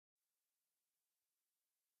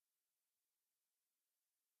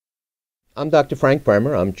I'm Dr. Frank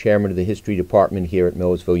Bremer. I'm chairman of the history department here at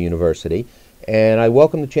Millersville University, and I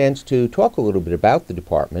welcome the chance to talk a little bit about the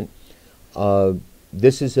department.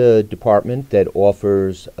 This is a department that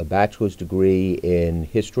offers a bachelor's degree in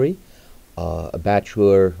history, a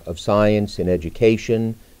Bachelor of Science in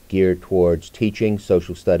Education geared towards teaching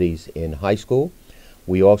social studies in high school.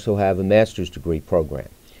 We also have a master's degree program.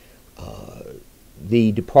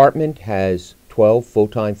 The department has 12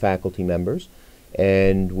 full-time faculty members,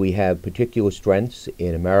 and we have particular strengths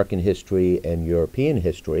in American history and European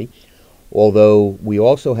history, although we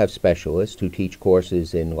also have specialists who teach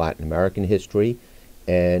courses in Latin American history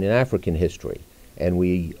and in African history. And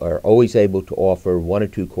we are always able to offer one or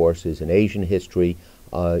two courses in Asian history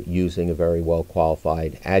using a very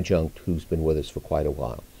well-qualified adjunct who's been with us for quite a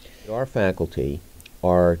while. Our faculty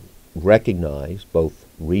are recognized both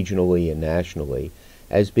regionally and nationally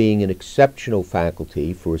as being an exceptional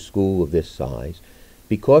faculty for a school of this size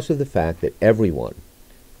because of the fact that everyone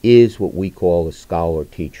is what we call a scholar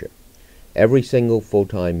teacher. Every single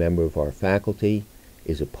full-time member of our faculty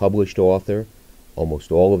is a published author,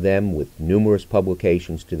 almost all of them with numerous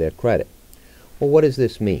publications to their credit. Well, what does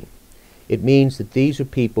this mean? It means that these are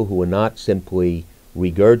people who are not simply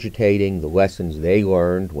regurgitating the lessons they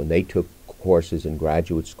learned when they took courses in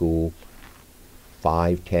graduate school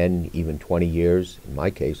 5, 10, even 20 years, in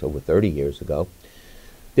my case over 30 years ago.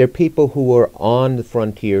 They're people who are on the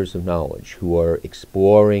frontiers of knowledge, who are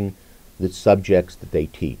exploring the subjects that they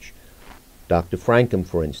teach. Dr. Frankham,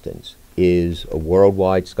 for instance, is a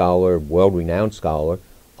worldwide scholar, world-renowned scholar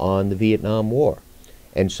on the Vietnam War.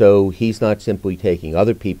 And so he's not simply taking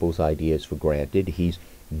other people's ideas for granted, he's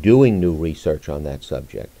doing new research on that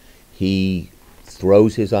subject. He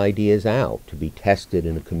throws his ideas out to be tested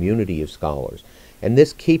in a community of scholars. And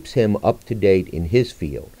this keeps him up to date in his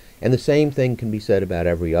field. And the same thing can be said about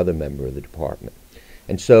every other member of the department.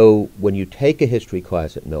 And so when you take a history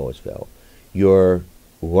class at Millersville, you're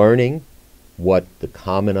learning what the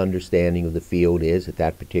common understanding of the field is at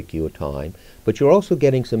that particular time, but you're also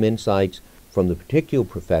getting some insights from the particular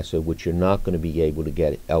professor which you're not going to be able to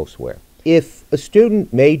get elsewhere. If a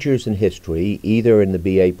student majors in history, either in the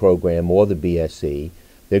BA program or the BSc,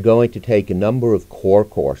 they're going to take a number of core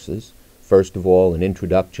courses. First of all, an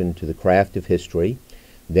introduction to the craft of history,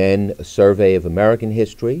 then a survey of American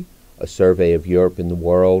history, a survey of Europe and the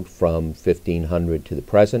world from 1500 to the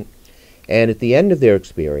present, and at the end of their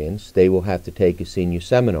experience, they will have to take a senior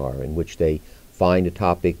seminar in which they find a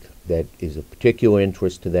topic that is of particular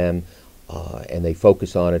interest to them, and they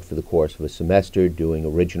focus on it for the course of a semester, doing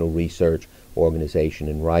original research, organization,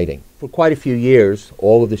 and writing. For quite a few years,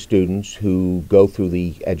 all of the students who go through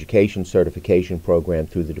the education certification program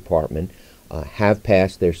through the department have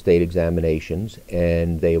passed their state examinations,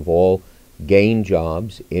 and they have all gained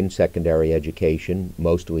jobs in secondary education,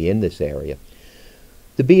 mostly in this area.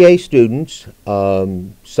 The BA students,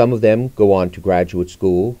 some of them go on to graduate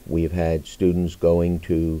school. We have had students going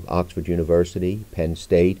to Oxford University, Penn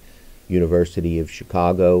State, University of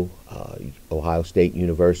Chicago, Ohio State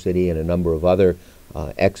University, and a number of other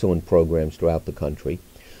excellent programs throughout the country.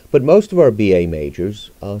 But most of our BA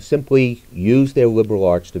majors simply use their liberal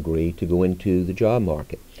arts degree to go into the job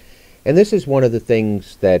market. And this is one of the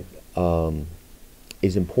things that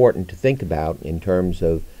is important to think about in terms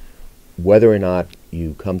of whether or not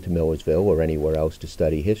you come to Millersville or anywhere else to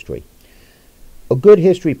study history. A good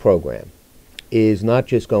history program is not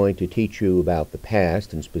just going to teach you about the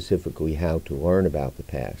past and specifically how to learn about the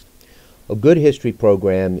past. A good history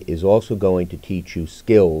program is also going to teach you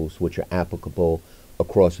skills which are applicable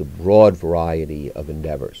across a broad variety of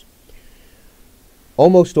endeavors.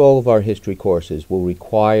 Almost all of our history courses will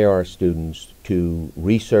require our students to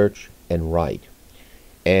research and write.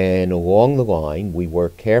 And along the line, we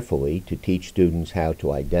work carefully to teach students how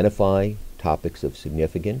to identify topics of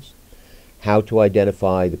significance, how to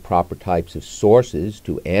identify the proper types of sources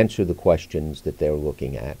to answer the questions that they're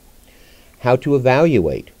looking at, how to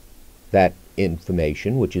evaluate that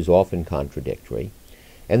information, which is often contradictory,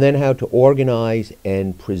 and then how to organize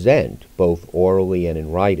and present, both orally and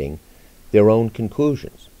in writing, their own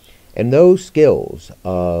conclusions. And those skills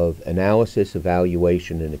of analysis,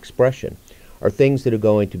 evaluation, and expression are things that are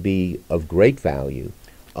going to be of great value,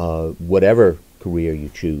 whatever career you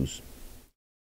choose